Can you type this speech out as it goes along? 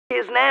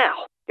is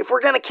now. If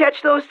we're gonna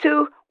catch those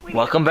two...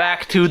 Welcome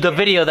back to the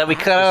video that we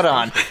cut out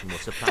on.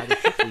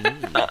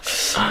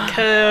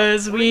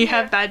 Because we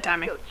have bad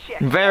timing.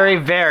 Very,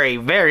 very,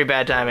 very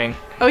bad timing.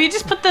 Oh, he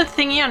just put the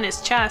thingy on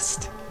his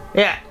chest.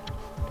 Yeah.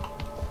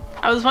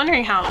 I was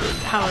wondering how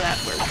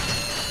that worked.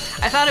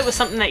 I thought it was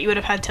something that you would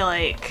have had to,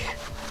 like,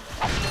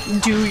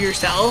 do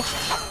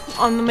yourself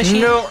on the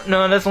machine.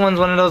 No, this one's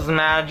one of those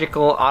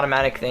magical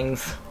automatic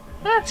things.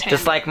 That's handy.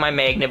 Just like my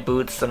magnet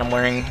boots that I'm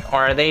wearing.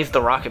 Or are these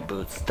the rocket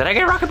boots? Did I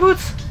get rocket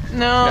boots?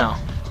 No. No.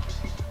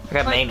 I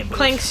got magnet boots.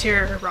 Clank's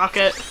your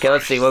rocket. Okay,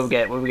 let's see what we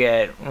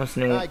get. What's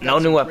new? No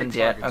new weapons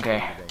yet.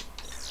 Okay.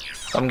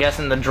 So I'm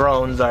guessing the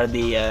drones are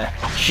the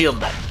shield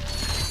then.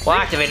 We'll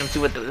activate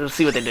them,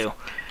 see what they do.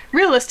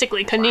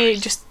 Realistically, couldn't you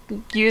just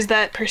use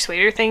that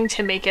persuader thing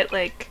to make it,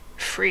 like,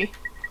 free?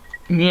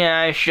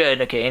 Yeah, I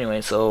should. Okay, anyway,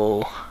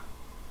 so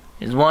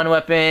there's one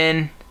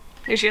weapon,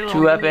 There's your little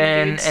two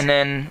weapon, dudes. and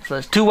then so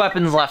there's 2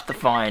 weapons left to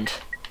find.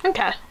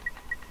 Okay.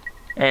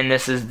 And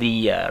this is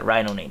the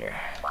Rhinonator.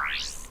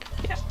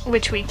 Yeah,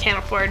 which we can't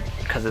afford.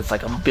 Because it's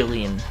like $1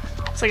 billion.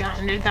 It's like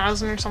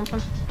 100,000 or something.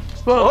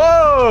 Whoa!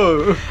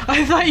 Whoa!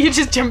 I thought you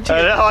just jumped to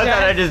I thought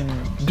I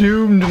just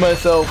doomed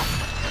myself.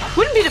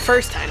 Wouldn't be the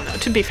first time though,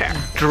 to be fair.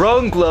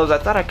 Drone gloves, I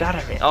thought I got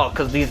everything. Oh,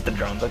 because these are the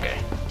drones, okay.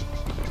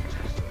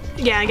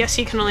 Yeah, I guess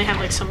you can only have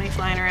like so many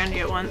flying around you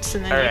at once,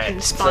 and then you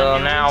can spawn so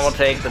new now we'll ones.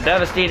 take the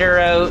Devastator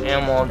out,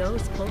 and we'll...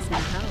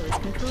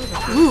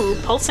 Ooh,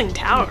 pulsing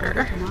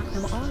tower.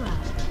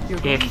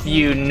 If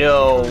you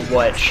know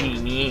what she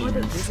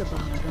means.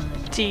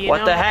 Do you What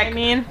know the what heck? I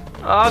mean?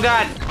 Oh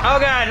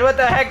god, what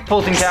the heck,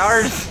 pulsing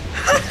towers?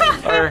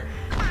 Or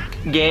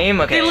game,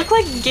 okay. They look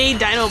like gay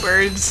dino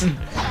birds.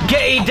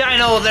 Gay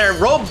dino, they're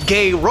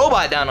gay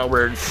robot dino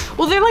birds.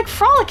 Well, they're like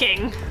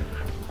frolicking.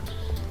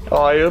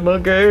 I am a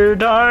gay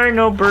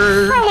dino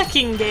bird.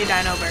 Frolicking gay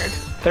dino bird.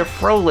 They're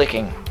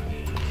frolicking.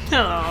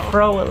 Oh.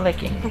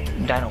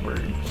 Frolicking dino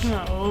birds.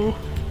 No.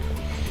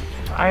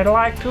 I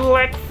like to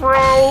lick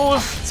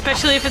froze.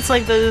 Especially if it's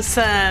like those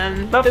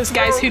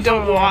guys who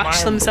don't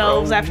watch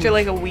themselves after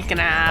like a week and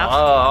a half.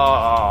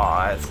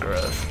 Oh, that's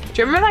gross.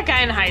 Do you remember that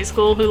guy in high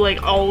school who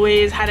like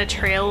always had a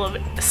trail of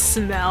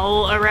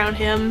smell around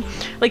him?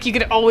 Like you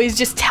could always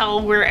just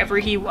tell wherever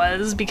he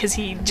was because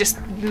he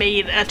just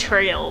made a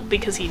trail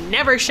because he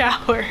never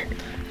showered.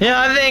 Yeah,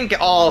 I think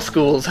all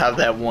schools have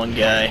that one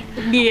guy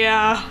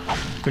Yeah.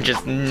 who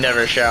just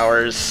never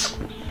showers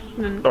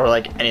or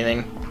like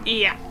anything.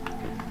 Yeah.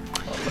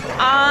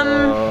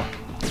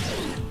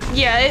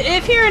 Yeah,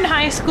 if you're in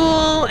high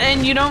school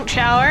and you don't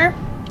shower,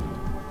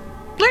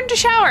 learn to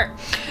shower.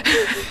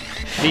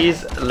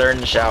 Please learn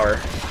to shower.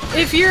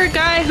 If you're a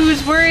guy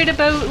who's worried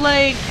about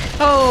like,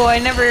 oh, I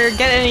never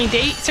get any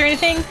dates or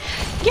anything,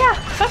 yeah,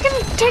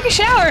 fucking take a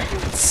shower.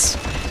 It's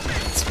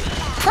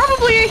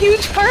probably a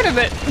huge part of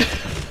it.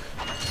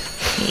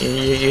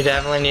 You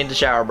definitely need to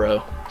shower,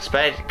 bro.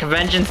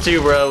 Conventions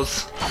too,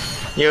 bros.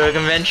 You go to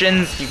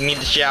conventions, you need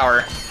to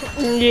shower.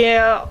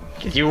 Yeah.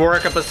 Cause you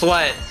work up a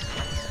sweat.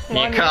 And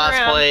you Wandering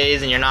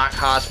cosplays and you're not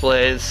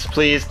cosplays.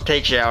 Please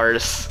take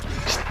showers.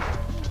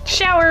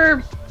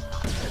 Shower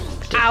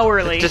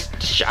hourly.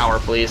 Just shower,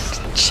 please.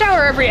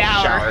 Shower every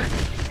hour.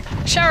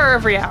 Shower. Shower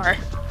every hour.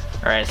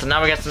 Alright, so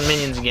now we got some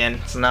minions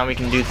again. So now we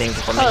can do things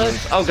with our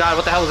minions. Oh god,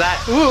 what the hell was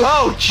that? Ooh.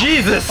 Oh,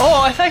 Jesus!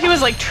 Oh, I thought he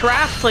was like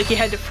trapped, like you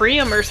had to free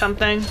him or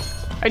something.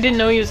 I didn't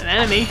know he was an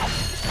enemy.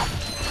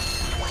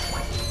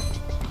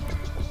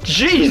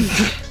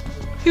 Jeez!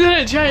 He's in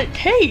a giant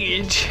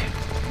cage.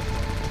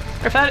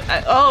 Or if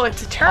that, oh,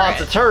 it's a turret. Oh,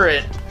 it's a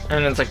turret.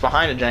 And it's like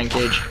behind a giant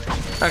cage.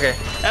 Okay.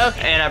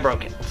 Okay. And I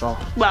broke it, so.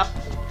 Well,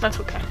 that's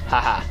okay.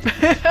 Haha.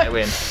 I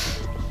win.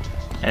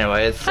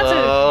 Anyways, That's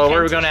so a where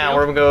do we go fancy now? shield.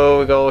 Where do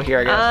we go here,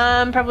 I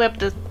guess. Probably up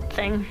the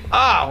thing.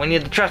 Ah, we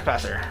need the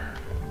trespasser.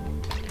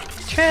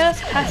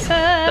 Trespasser.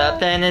 The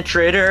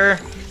penetrator.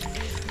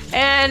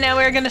 And now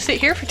we're gonna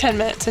sit here for 10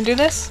 minutes and do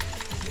this.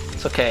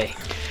 It's okay.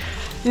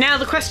 Now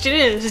the question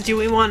is, do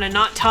we want to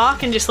not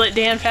talk and just let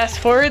Dan fast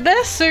forward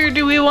this, or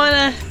do we want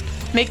to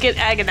make it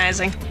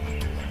agonizing?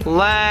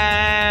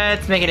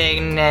 Let's make it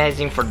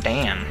agonizing for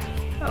Dan.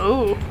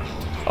 Oh.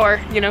 Or,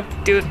 you know,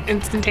 do it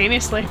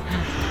instantaneously.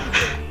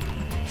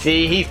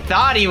 See, he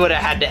thought he would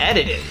have had to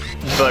edit it,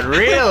 but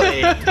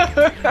really,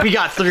 we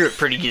got through it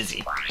pretty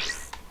gizzy.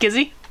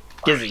 Gizzy?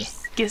 Gizzy.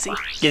 Gizzy.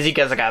 Gizzy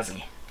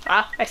gazzy.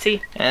 Ah, I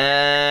see.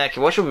 Okay,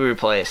 what should we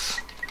replace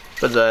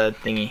with the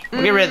thingy?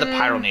 We'll get rid of the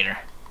pyronator.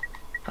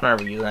 I don't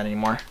ever use that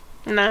anymore.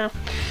 No.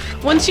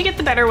 Once you get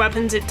the better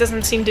weapons, it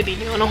doesn't seem to be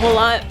doing a whole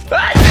lot.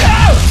 Ah,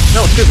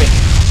 no! No, excuse me.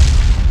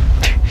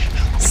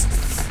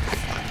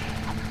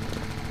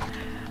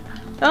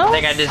 Oh, I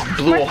think I just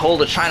blew a hole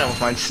to China with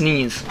my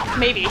sneeze.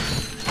 maybe.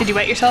 Did you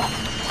wet yourself?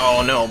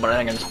 Oh no, but I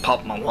think I just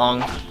popped my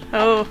lung.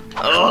 Oh.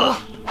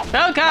 Ugh.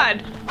 Oh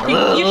god.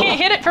 You can't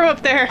hit it from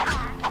up there.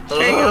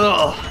 There you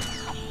go. Ugh.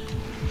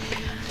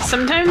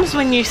 Sometimes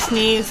when you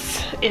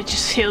sneeze, it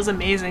just feels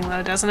amazing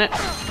though, doesn't it?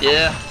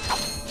 Yeah.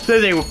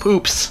 They were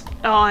poops.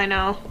 Oh, I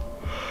know.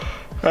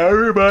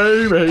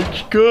 Everybody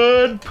makes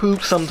good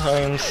poop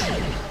sometimes.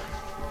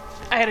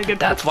 I had a good.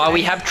 That's poop why today.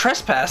 we have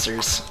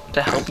trespassers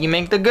to help you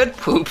make the good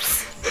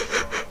poops.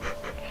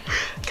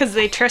 Because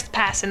they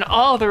trespass in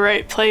all the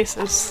right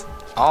places.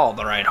 All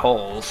the right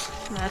holes.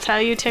 And that's how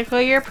you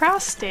tickle your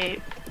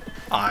prostate.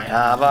 I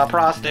have a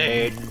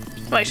prostate.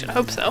 Well, I should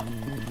hope so.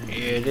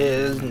 It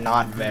is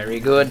not very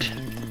good.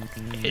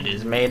 It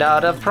is made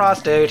out of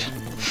prostate.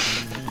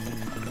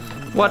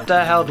 What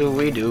the hell do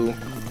we do?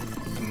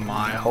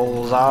 My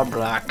holes are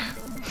black.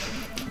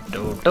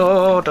 Do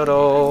do do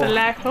do.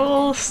 Black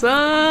hole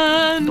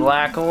sun.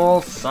 Black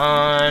hole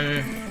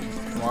sun.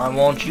 Why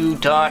won't you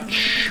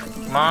touch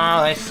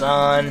my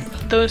son?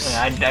 Those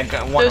I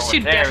got one those over.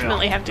 two There we go.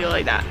 definitely have to go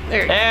like that.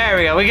 There you go. There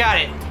we go. We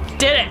got it.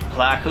 Did it.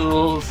 Black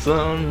hole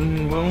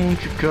sun,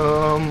 won't you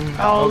come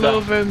All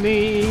over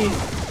me.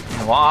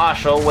 and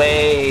wash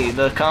away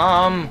the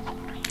cum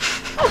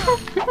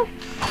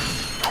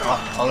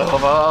all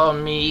over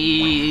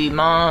me,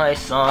 my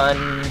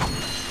son.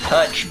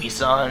 Touch me,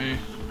 son.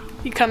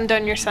 You come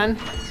done your son?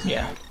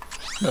 Yeah,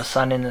 the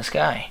sun in the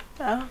sky.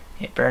 Oh.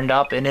 It burned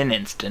up in an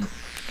instant.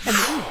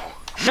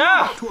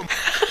 No!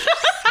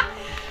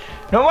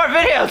 No more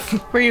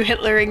videos! Were you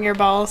Hitlering your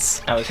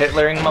balls? I was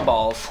Hitlering my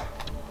balls.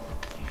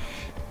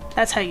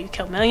 That's how you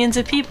kill millions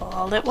of people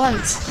all at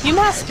once. You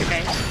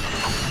masturbate.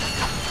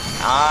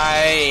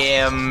 I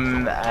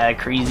am a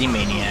crazy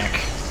maniac.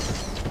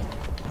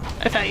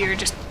 I thought you were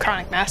just a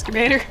chronic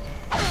masturbator.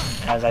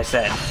 As I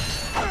said,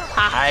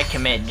 I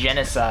commit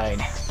genocide,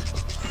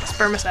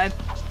 Spermicide.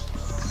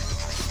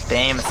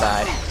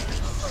 spamicide.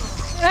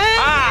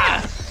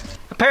 Ah!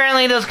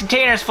 Apparently those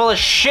containers full of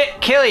shit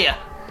kill you.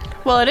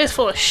 Well, it is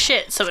full of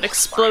shit, so it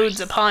explodes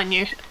upon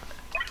you.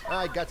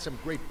 I got some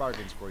great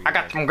bargains for you. I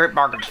got some great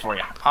bargains for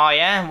you. Oh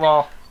yeah?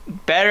 Well,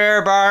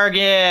 better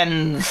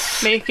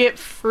bargains. Make it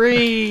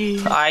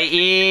free.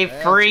 I.e.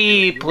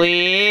 free,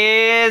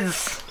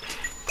 please.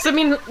 So, I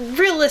mean,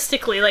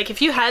 realistically, like,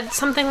 if you had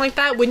something like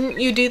that, wouldn't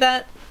you do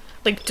that?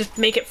 Like, just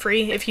make it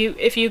free? If you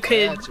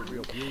could That's a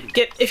real beauty.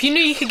 if you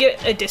knew you could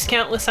get a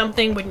discount with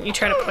something, wouldn't you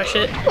try to push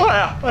it? Well,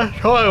 I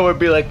thought it would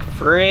be like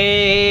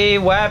free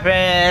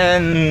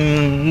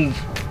weapons.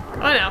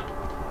 I know.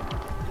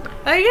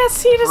 I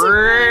guess he doesn't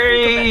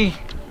really Free.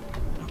 think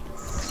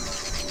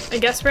of it. I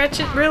guess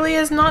Ratchet really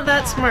is not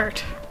that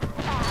smart.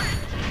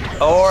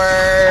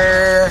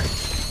 Or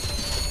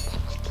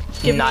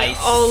Give nice.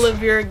 me all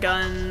of your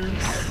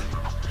guns.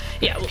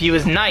 Yeah, If he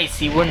was nice,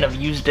 he wouldn't have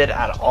used it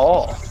at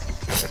all.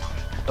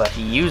 But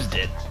he used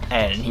it,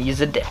 and he's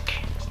a dick.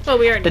 well,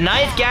 we already. The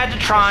nice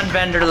Gadgetron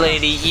vendor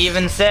lady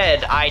even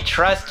said, I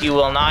trust you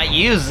will not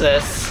use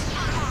this.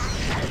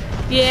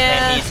 And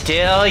Yeah, he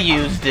still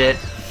used it.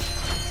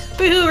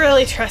 but who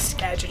really trusts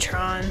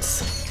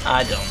Gadgetrons?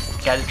 I don't.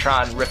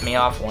 Gadgetron ripped me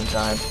off one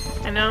time.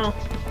 I know.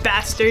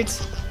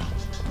 Bastards.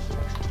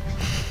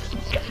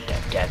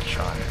 Goddamn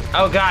Gadgetron.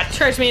 Oh god.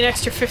 Charge me an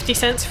extra 50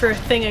 cents for a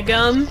thing of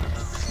gum.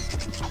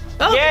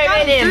 Oh, Yay, they got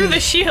him minions! through the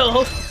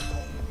shield.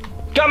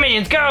 Go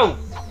minions, go!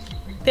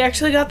 They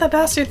actually got that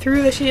bastard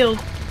through the shield.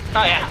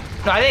 Oh yeah.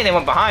 No, I think they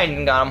went behind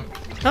and got him.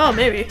 Oh,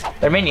 maybe.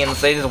 They're minions,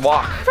 they just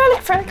walk.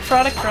 Frolic, frolic,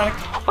 frolic, frolic.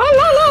 La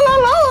la la la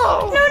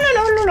la! No, no,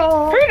 no, no,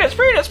 no. Freenus,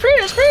 Freenus,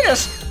 Freenus,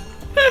 Freenus!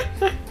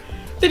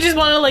 They just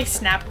want to, like,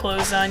 snap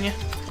clothes on you.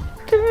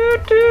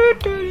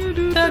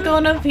 They're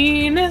gonna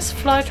Venus,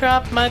 fly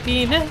trap my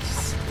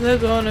penis. They're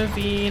gonna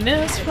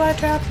Venus, fly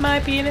trap my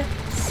penis.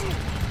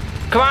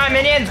 Come on,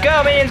 minions,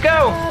 go, minions,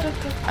 go!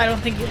 I don't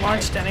think you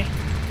launched any.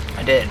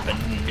 I did, but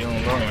didn't do them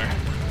anywhere.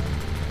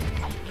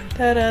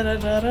 I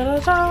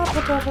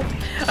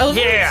love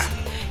Yeah! how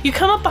you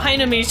come up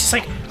behind him and he's just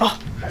like, oh,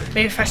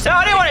 maybe if I No,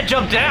 stop. I didn't want to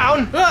jump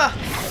down! Ah.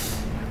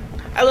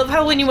 I love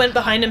how when you went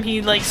behind him,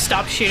 he like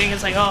stopped shooting.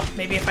 It's like, oh,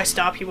 maybe if I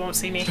stop, he won't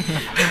see me.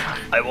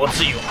 I won't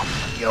see you.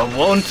 You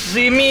won't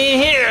see me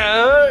here.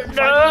 I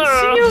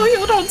don't see you.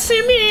 You don't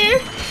see me.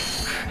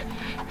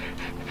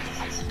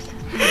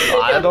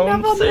 I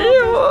don't never see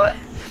know.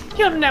 you.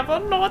 You'll never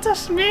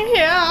notice me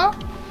here.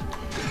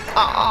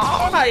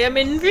 Oh, I am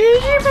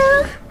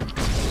invisible.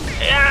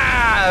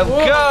 yeah!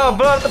 Whoa. Go,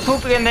 blow up the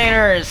poop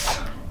containers.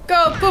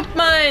 Go poop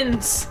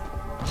mines.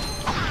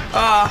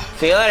 Ah,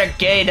 See you later,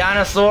 gay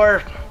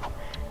dinosaur.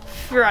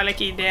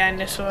 frolicky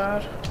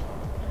dinosaur.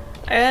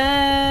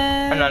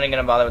 I'm not even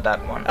gonna bother with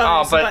that one. Oh, Oh,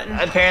 there's a but button.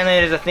 apparently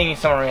there's a thingy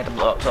somewhere we have to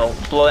blow up. So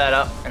blow that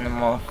up, and then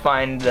we'll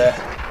find the.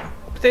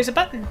 There's a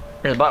button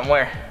There's a button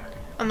where?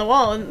 on the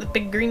wall in the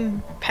big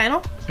green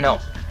panel. No,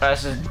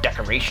 this is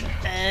decoration.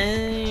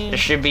 There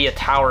should be a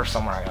tower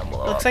somewhere I gotta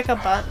blow Looks up. like a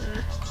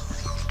button.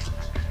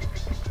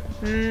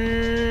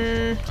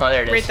 Oh,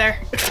 there it is. Right there.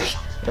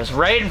 It was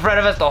right in front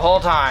of us the whole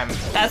time.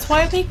 That's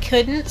why we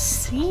couldn't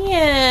see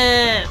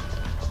it.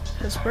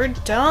 Because we're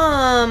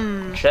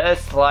dumb.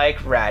 Just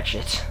like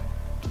Ratchet.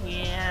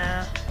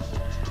 Yeah.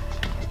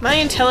 My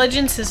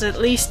intelligence is at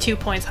least 2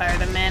 points higher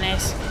than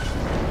mayonnaise.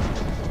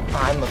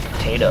 I'm a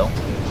potato.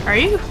 Are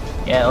you?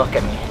 Yeah, look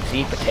at me.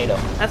 See, potato.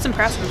 That's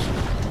impressive.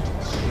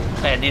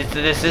 And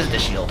this is the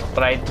shield,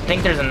 but I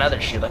think there's another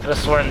shield. I could have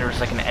sworn there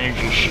was like an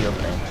energy shield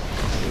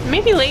thing.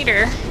 Maybe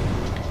later.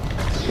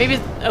 Maybe.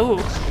 Oh.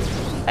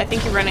 I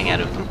think you're running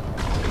out of them.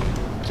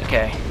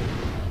 Okay.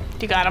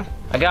 You got him.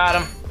 I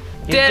got him.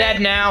 He's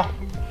dead now.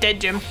 Dead,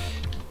 Jim.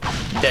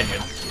 Dead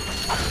Jim.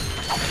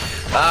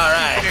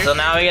 Alright, so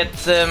now we get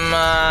some,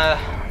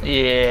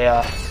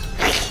 yeah.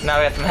 Now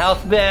we got some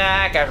health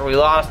back after we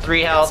lost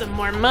 3 health. Some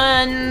more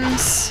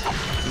muns.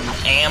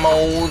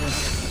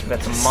 Ammos. We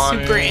got some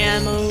muns. Super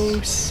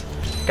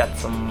ammos. Got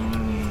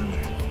some...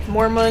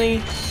 More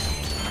money.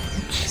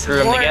 Screw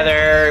them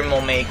together and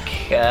we'll make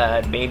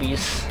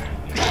babies.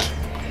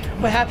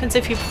 What happens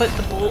if you put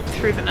the bolt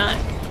through the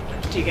nut?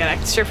 Do you get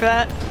extra for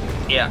that?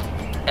 Yeah.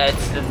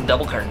 It's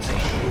double currency.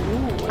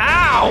 Ooh.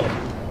 Ow!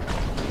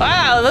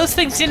 Wow, those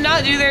things did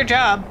not do their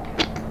job.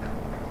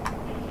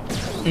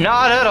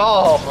 Not at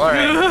all.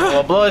 Alright.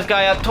 We'll blow this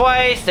guy up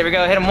twice. There we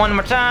go. Hit him one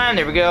more time.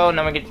 There we go.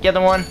 Now we get the other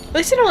one. At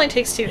least it only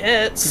takes 2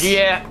 hits.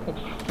 Yeah.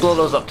 Blow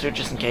those up too,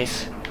 just in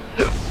case.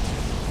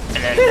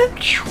 And then...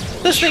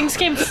 Those things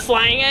came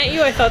flying at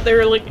you. I thought they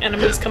were like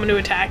enemies coming to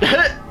attack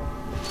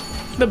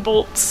you. The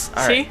bolts.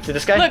 All right. See? See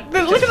this guy?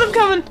 Look at them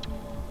coming.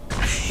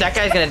 That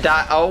guy's gonna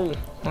die. Oh.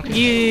 Okay.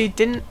 You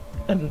didn't.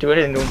 I didn't do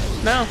anything to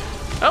him. No.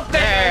 Oh,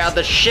 There, there.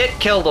 the shit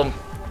killed him.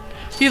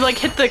 You like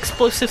hit the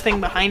explosive thing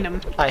behind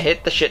him. I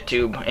hit the shit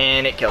tube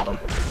and it killed him.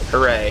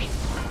 Hooray.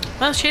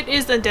 Well, shit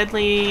is the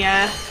deadly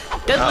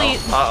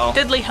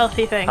deadly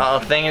healthy thing. Uh-oh,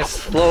 thing is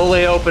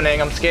slowly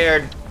opening. I'm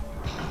scared.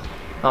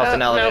 Oh, it's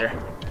an elevator.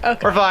 Nope. Okay.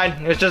 We're fine.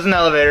 It was just an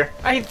elevator.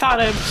 I thought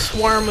a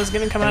swarm was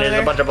gonna come And out of there's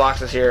there. a bunch of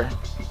boxes here.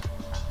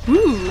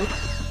 Ooh.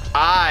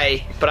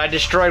 But I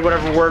destroyed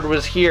whatever word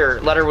was here,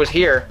 letter was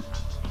here.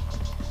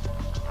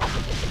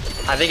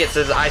 I think it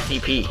says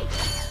ICP.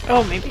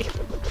 Oh, maybe.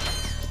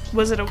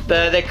 Was it a?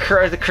 The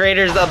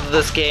creators of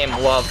this game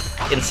love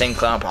Insane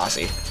Clown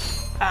Posse.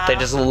 They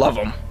just love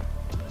them.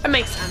 That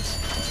makes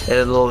sense.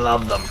 They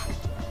love them.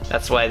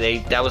 That's why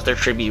that was their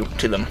tribute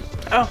to them.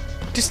 Oh,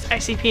 just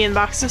ICP in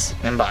boxes.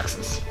 In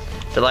boxes.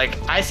 They're like,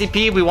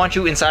 ICP, we want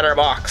you inside our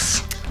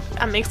box.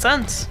 That makes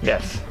sense.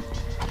 Yes.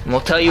 And we'll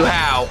tell you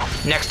how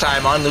next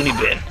time on Looney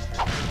Bin.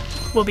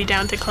 We'll be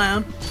down to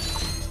clown.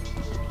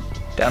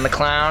 Down the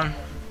clown,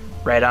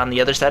 right on the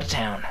other side of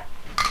town.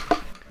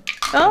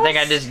 Oh, I think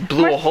I just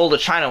blew a hole to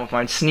China with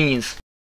my sneeze.